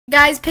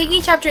Guys,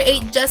 Piggy Chapter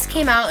 8 just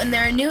came out and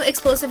there are new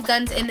explosive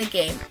guns in the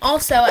game.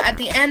 Also, at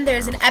the end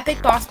there's an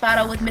epic boss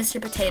battle with Mr.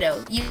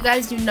 Potato. You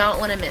guys do not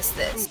want to miss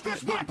this.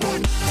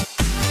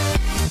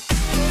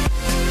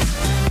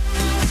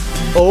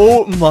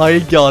 Oh my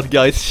god,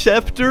 guys,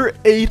 Chapter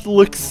 8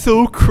 looks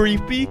so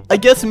creepy. I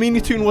guess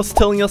Minitoon was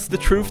telling us the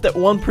truth that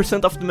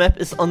 1% of the map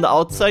is on the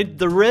outside,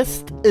 the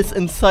rest is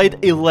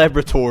inside a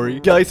laboratory.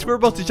 Guys, we're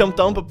about to jump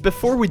down, but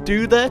before we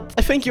do that,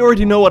 I think you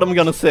already know what I'm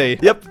gonna say.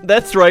 Yep,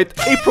 that's right,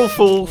 April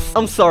Fools.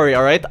 I'm sorry,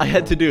 alright? I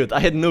had to do it, I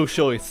had no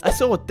choice. I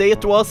saw what day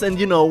it was, and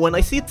you know, when I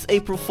see it's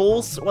April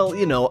Fools, well,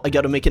 you know, I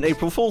gotta make an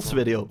April Fools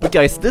video. But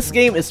guys, this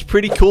game is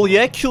pretty cool. You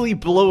actually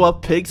blow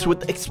up pigs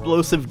with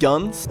explosive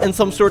guns and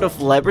some sort of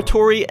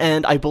laboratory.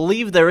 And I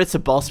believe there is a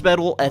boss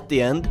battle at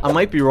the end. I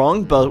might be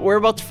wrong, but we're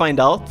about to find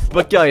out.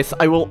 But guys,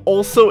 I will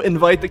also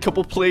invite a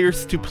couple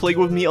players to play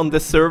with me on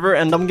this server,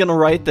 and I'm gonna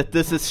write that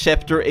this is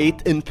Chapter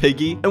 8 in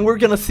Piggy, and we're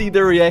gonna see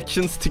their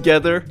reactions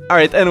together.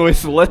 Alright,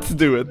 anyways, let's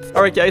do it.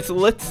 Alright guys,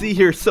 let's see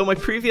here. So my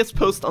previous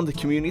post on the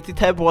community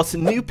tab was a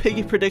new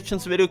Piggy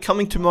predictions video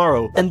coming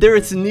tomorrow, and there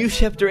is new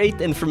Chapter 8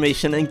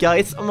 information. And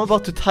guys, I'm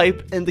about to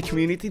type in the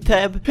community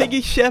tab,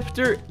 Piggy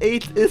Chapter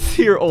 8 is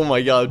here. Oh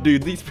my god,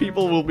 dude, these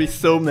people will be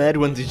so mad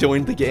when you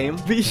join the game.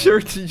 Be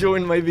sure to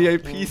join my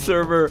VIP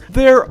server.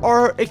 There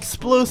are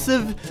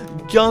explosive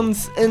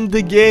guns in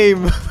the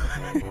game.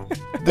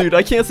 Dude,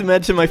 I can't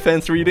imagine my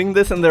fans reading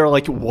this and they're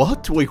like,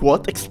 what? Wait,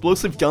 what?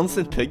 Explosive guns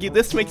in Piggy?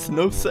 This makes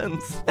no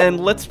sense.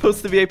 And let's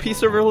post the VIP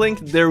server link.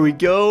 There we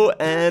go.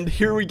 And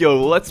here we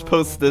go. Let's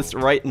post this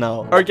right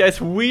now. Alright guys,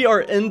 we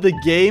are in the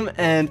game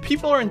and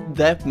people aren't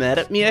that mad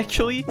at me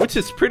actually, which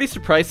is pretty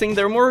surprising.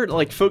 They're more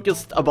like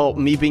focused about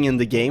me being in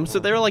the game. So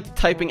they're like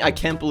typing, I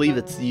can't believe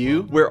it's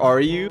you. Where are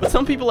you? But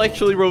some people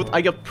actually wrote,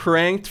 I got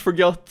pranked,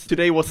 forgot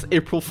today was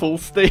April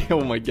Fool's Day.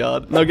 Oh my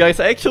god. Now guys,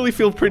 I actually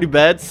feel pretty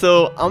bad.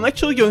 So I'm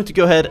actually going to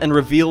go ahead and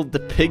reveal the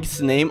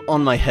pig's name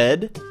on my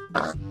head.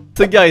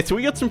 So guys,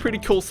 we got some pretty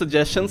cool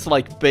suggestions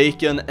like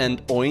Bacon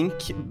and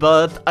Oink,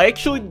 but I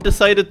actually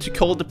decided to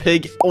call the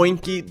pig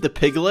Oinky the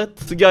Piglet.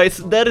 So guys,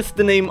 that is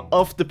the name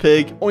of the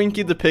pig,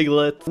 Oinky the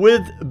Piglet,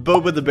 with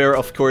Boba the Bear,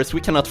 of course.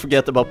 We cannot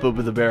forget about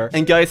Boba the Bear.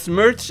 And guys,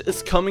 merch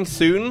is coming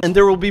soon, and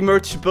there will be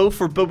merch both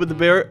for Boba the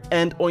Bear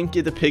and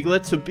Oinky the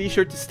Piglet, so be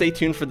sure to stay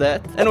tuned for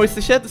that. Anyways,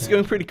 the chat is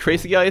going pretty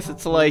crazy, guys.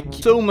 It's like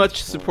so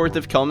much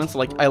supportive comments,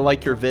 like I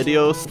like your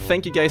videos.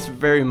 Thank you guys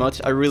very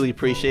much, I really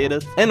appreciate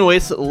it.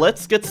 Anyways,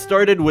 let's get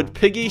started with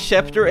Piggy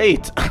Chapter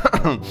 8.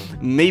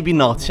 Maybe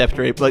not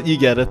Chapter 8, but you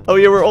get it. Oh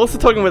yeah, we're also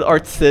talking with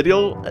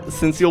Artsydial,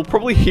 since you'll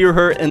probably hear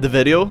her in the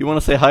video. You want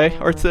to say hi,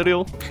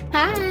 Artsydial?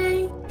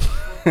 Hi!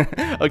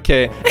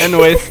 Okay,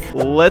 anyways,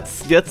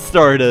 let's get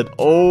started.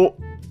 Oh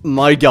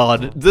my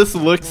god, this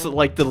looks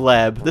like the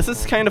lab. This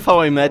is kind of how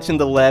I imagine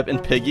the lab in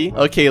Piggy.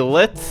 Okay,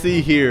 let's see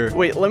here.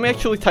 Wait, let me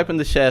actually type in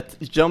the chat.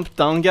 Jump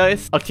down,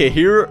 guys. Okay,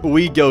 here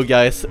we go,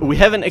 guys. We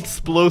have an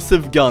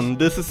explosive gun.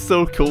 This is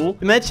so cool.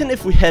 Imagine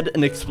if we had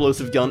an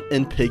explosive gun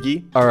in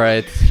Piggy.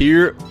 Alright,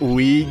 here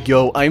we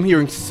go. I'm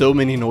hearing so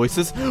many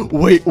noises.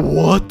 Wait,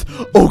 what?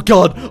 Oh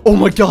god. Oh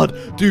my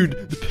god.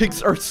 Dude, the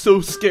pigs are so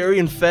scary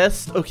and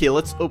fast. Okay,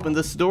 let's open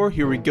this door.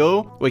 Here we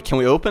go. Wait, can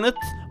we open it?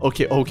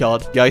 Okay, oh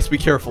god. Guys, be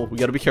careful. We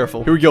gotta be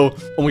careful. Here we go.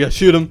 Oh my god,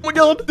 shoot him. Oh my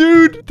god,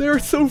 dude, they're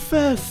so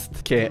fast.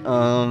 Okay,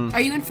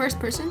 Are you in first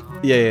person?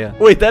 Yeah.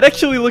 Wait, that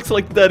actually looks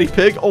like Daddy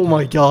Pig. Oh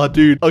my god,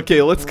 dude.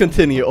 Okay, let's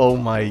continue. Oh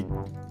my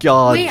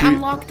god, wait, dude.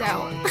 I'm locked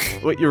out.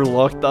 Wait, you're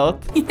locked out?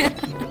 Yeah.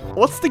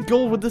 What's the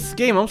goal with this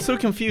game? I'm so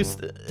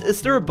confused.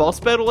 Is there a boss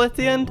battle at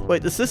the end?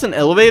 Wait, is this an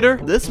elevator?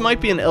 This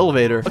might be an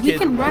elevator. Okay. We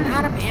can run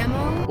out of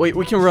ammo? Wait,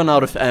 we can run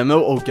out of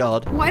ammo? Oh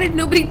god. Why did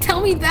nobody tell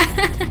me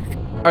that?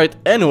 Alright,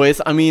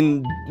 anyways, I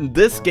mean,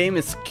 this game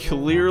is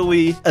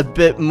clearly a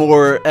bit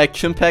more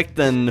action-packed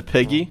than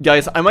Piggy.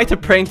 Guys, I might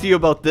have pranked you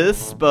about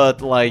this,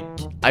 but, like,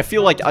 I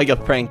feel like I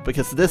got pranked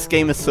because this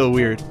game is so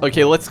weird.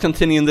 Okay, let's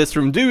continue in this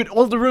room. Dude,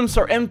 all the rooms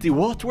are empty.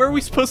 What? Where are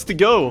we supposed to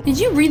go? Did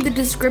you read the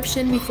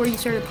description before you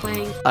started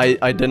playing?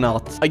 I did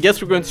not. I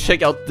guess we're going to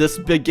check out this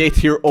big gate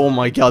here. Oh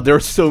my god, there are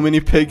so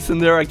many pigs in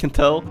there, I can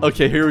tell.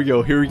 Okay, here we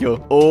go, here we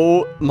go.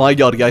 Oh my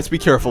god, guys, be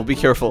careful, be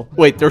careful.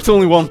 Wait, there's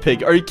only one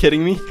pig. Are you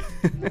kidding me?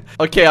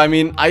 Okay, I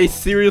mean, I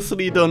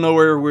seriously don't know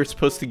where we're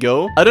supposed to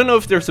go. I don't know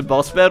if there's a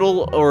boss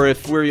battle or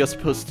if we're just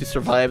supposed to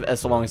survive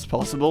as long as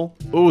possible.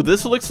 Oh,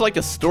 this looks like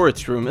a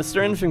storage room. Is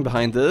there anything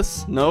behind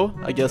this? No,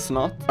 I guess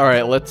not. All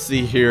right, let's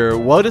see here.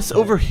 What is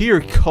over here?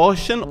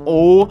 Caution.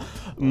 Oh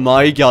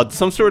my god,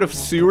 some sort of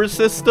sewer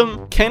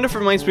system. Kind of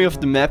reminds me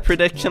of the map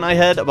prediction I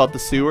had about the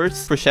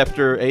sewers for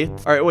Chapter 8.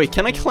 Alright, wait,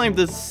 can I climb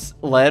this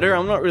ladder?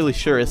 I'm not really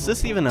sure. Is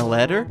this even a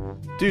ladder?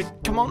 Dude,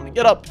 come on,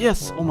 get up.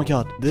 Yes. Oh my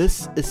god,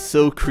 this is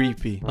so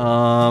creepy.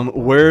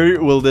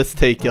 Where will this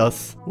take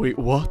us? Wait,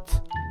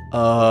 what?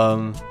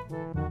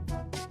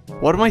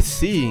 What am I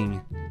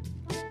seeing?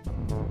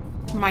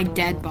 My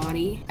dead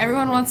body.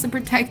 Everyone wants to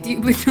protect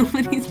you, but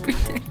nobody's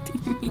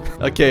protecting me.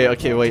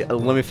 Okay, wait,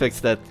 let me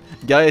fix that.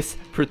 Guys,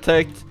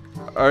 protect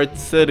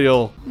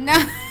Artsydial.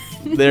 No.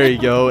 There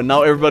you go.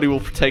 Now everybody will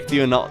protect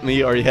you and not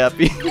me. Are you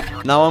happy?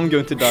 Now I'm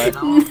going to die.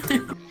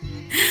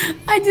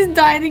 I just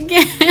died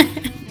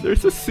again.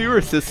 There's a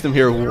sewer system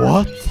here.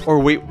 What? Or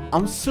wait,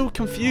 I'm so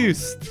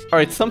confused.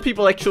 Alright, some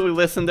people actually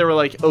listened. They were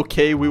like,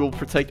 okay, we will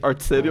protect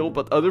artsydial.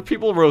 But other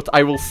people wrote,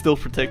 I will still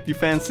protect you,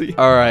 Fancy.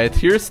 Alright,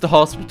 here's the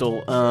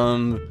hospital.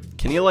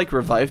 Can you like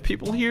revive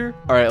people here?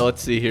 Alright,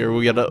 let's see here.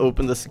 We gotta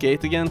open this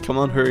gate again. Come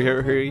on, hurry,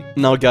 hurry, hurry.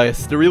 Now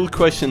guys, the real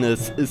question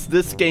is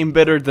this game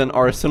better than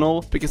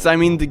Arsenal? Because I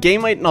mean, the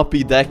game might not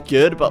be that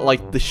good, but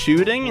like the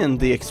shooting and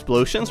the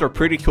explosions are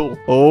pretty cool.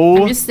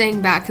 Oh. I'm just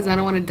staying back because I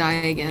don't want to die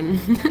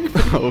again.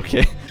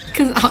 Okay.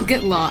 Because I'll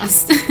get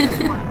lost.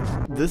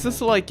 This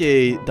is like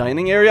a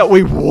dining area.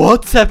 Wait,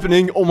 what's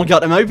happening? Oh my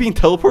god, am I being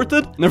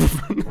teleported? Never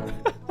mind.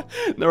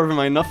 Never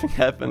mind, nothing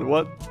happened.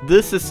 What?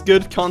 This is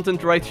good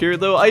content right here,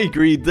 though. I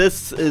agree.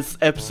 This is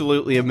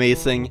absolutely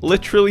amazing.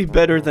 Literally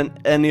better than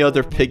any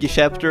other Piggy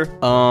chapter.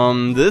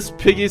 This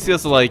Piggy's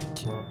just like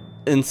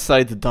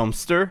inside the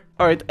dumpster.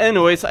 Alright,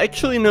 anyways, I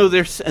actually know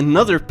there's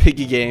another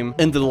Piggy game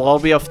in the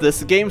lobby of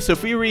this game. So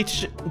if we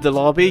reach the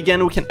lobby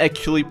again, we can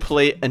actually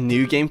play a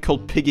new game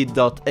called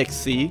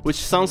PIGGY.exe, which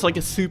sounds like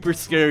a super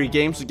scary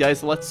game. So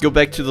guys, let's go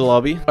back to the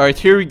lobby. Alright,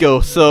 here we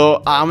go.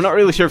 So I'm not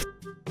really sure if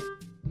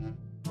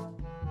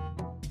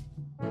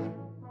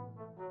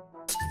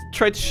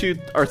try to shoot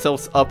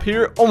ourselves up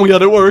here. Oh my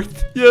god, it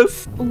worked.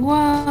 Yes.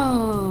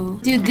 Whoa.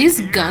 Dude, these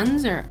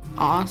guns are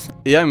awesome.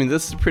 Yeah, I mean,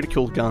 this is a pretty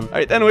cool gun.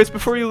 Alright, anyways,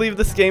 before you leave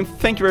this game,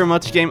 thank you very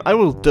much, game. I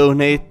will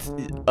donate.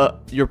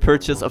 Your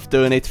purchase of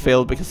donate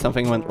failed because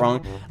something went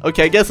wrong.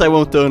 Okay, I guess I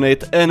won't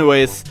donate.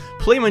 Anyways,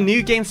 play my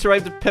new game,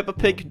 survive the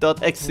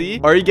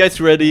PeppaPig.exe. Are you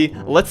guys ready?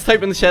 Let's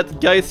type in the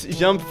chat. Guys,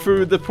 jump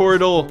through the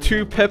portal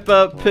to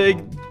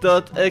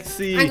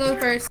PeppaPig.exe. I go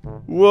first.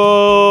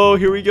 Whoa,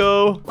 here we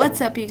go.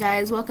 What's up, you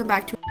guys? Welcome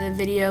back to the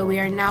video. We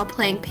are now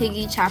playing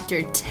Piggy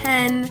Chapter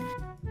 10.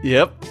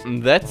 Yep,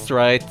 that's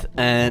right.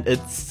 And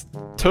it's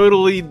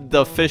totally the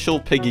official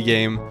Piggy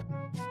game.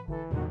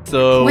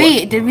 So...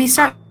 Wait, did we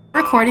start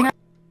recording?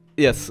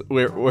 Yes,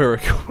 we're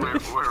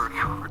recording.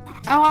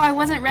 Oh, I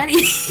wasn't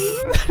ready.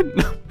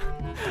 No.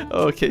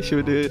 Okay, should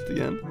we do it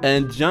again?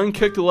 And John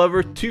Cook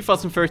Lover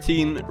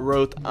 2013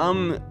 wrote,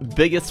 I'm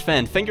biggest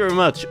fan. Thank you very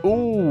much.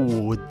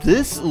 Ooh,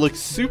 this looks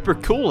super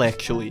cool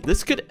actually.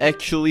 This could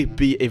actually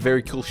be a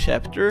very cool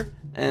chapter.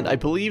 And I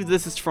believe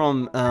this is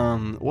from,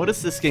 what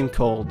is this game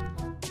called?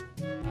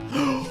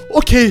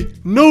 Okay,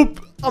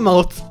 nope. I'm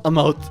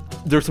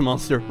out. There's a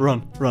monster.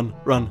 Run, run,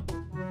 run.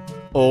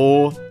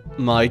 Oh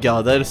my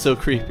god, that is so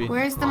creepy.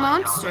 Where's the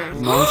monster?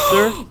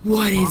 Monster?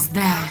 What is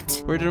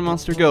that? Where did the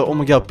monster go? Oh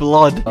my god,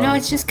 blood. No,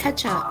 it's just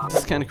ketchup. This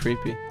is kind of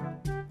creepy.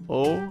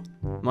 Oh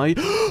my...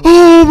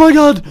 Oh my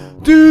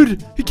god!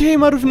 Dude! He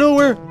came out of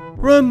nowhere!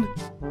 Run!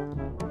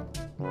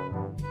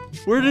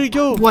 Where did he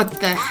go? What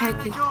the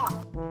heck?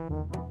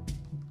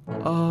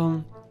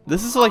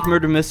 This is like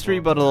murder mystery,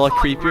 but a lot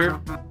creepier.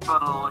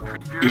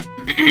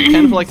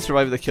 Kind of like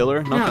Survive the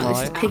Killer, not gonna No, this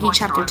lie. is Piggy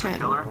Chapter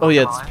 10. Oh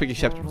yeah, it's Piggy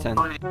Chapter 10.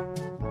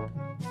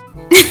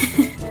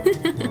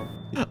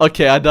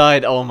 Okay, I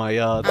died. Oh my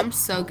god. I'm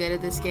so good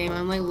at this game.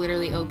 I'm like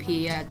literally OP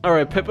at.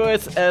 Alright, Pippo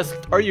has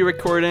asked, are you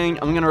recording?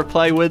 I'm gonna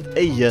reply with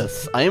a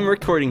yes. I am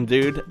recording,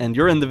 dude, and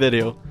you're in the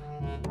video.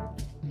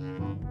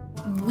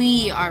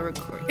 We are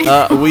recording.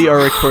 We are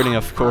recording,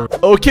 of course.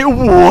 Okay,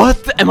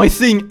 what? Am I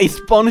seeing a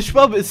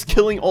SpongeBob is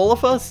killing all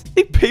of us?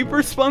 A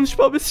paper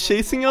SpongeBob is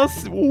chasing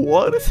us?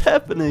 What is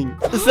happening?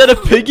 Is that a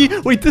piggy?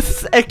 Wait, this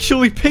is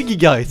actually Piggy,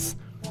 guys.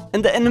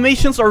 And the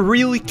animations are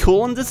really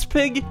cool on this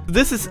pig.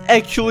 This is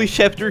actually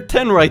chapter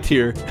 10 right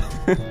here.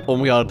 Oh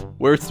my god,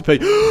 where's the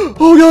pig?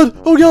 Oh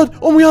god, oh god,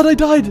 oh my god, I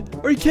died.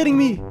 Are you kidding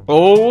me?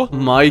 Oh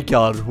my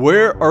god,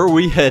 where are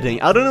we heading?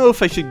 I don't know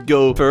if I should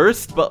go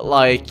first, but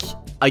like,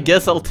 I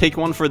guess I'll take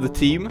one for the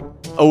team.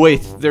 Oh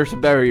wait, there's a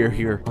barrier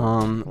here.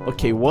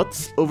 Okay,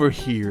 what's over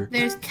here?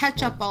 There's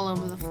ketchup all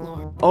over the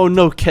floor. Oh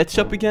no,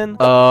 ketchup again?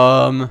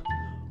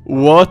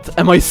 What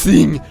am I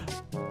seeing?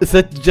 Is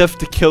that Jeff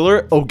the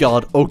killer? Oh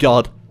god, oh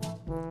god.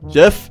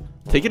 Jeff,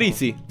 take it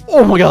easy.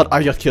 Oh my god,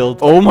 I got killed.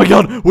 Oh my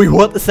god, wait,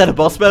 what? Is that a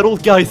boss battle?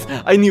 Guys,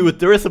 I knew it.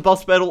 There is a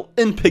boss battle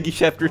in Piggy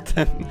Chapter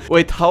 10.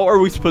 Wait, how are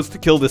we supposed to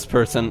kill this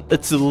person?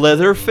 It's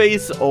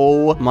Leatherface.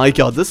 Oh my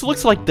god, this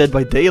looks like Dead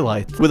by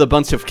Daylight with a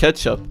bunch of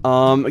ketchup.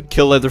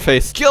 Kill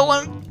Leatherface. Kill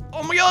him.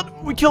 Oh my god,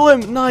 we kill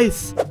him.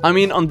 Nice. I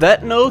mean, on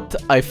that note,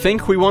 I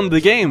think we won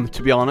the game,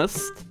 to be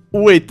honest.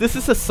 Wait, this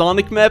is a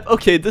Sonic map?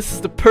 Okay, this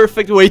is the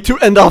perfect way to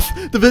end off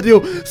the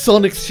video.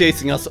 Sonic's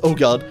chasing us. Oh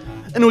god.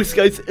 Anyways,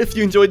 guys, if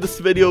you enjoyed this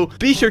video,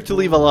 be sure to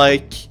leave a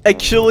like.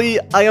 Actually,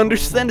 I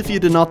understand if you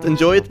did not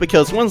enjoy it,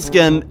 because once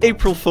again,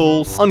 April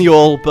Fools on you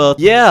all. But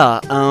yeah,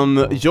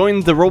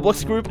 join the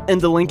Roblox group and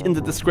the link in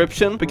the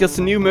description, because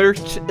the new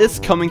merch is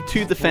coming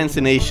to the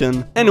Fancy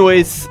Nation.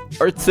 Anyways,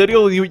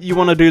 artsydial, you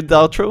wanna do the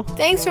outro?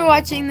 Thanks for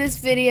watching this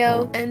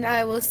video, and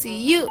I will see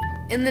you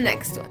in the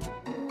next one.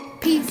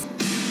 Peace.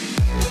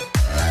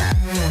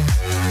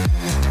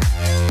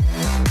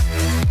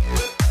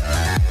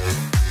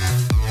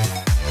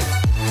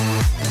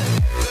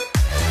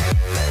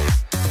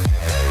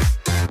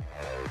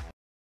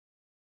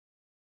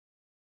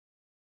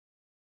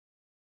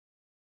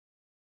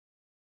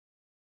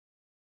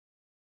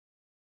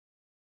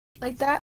 Like that.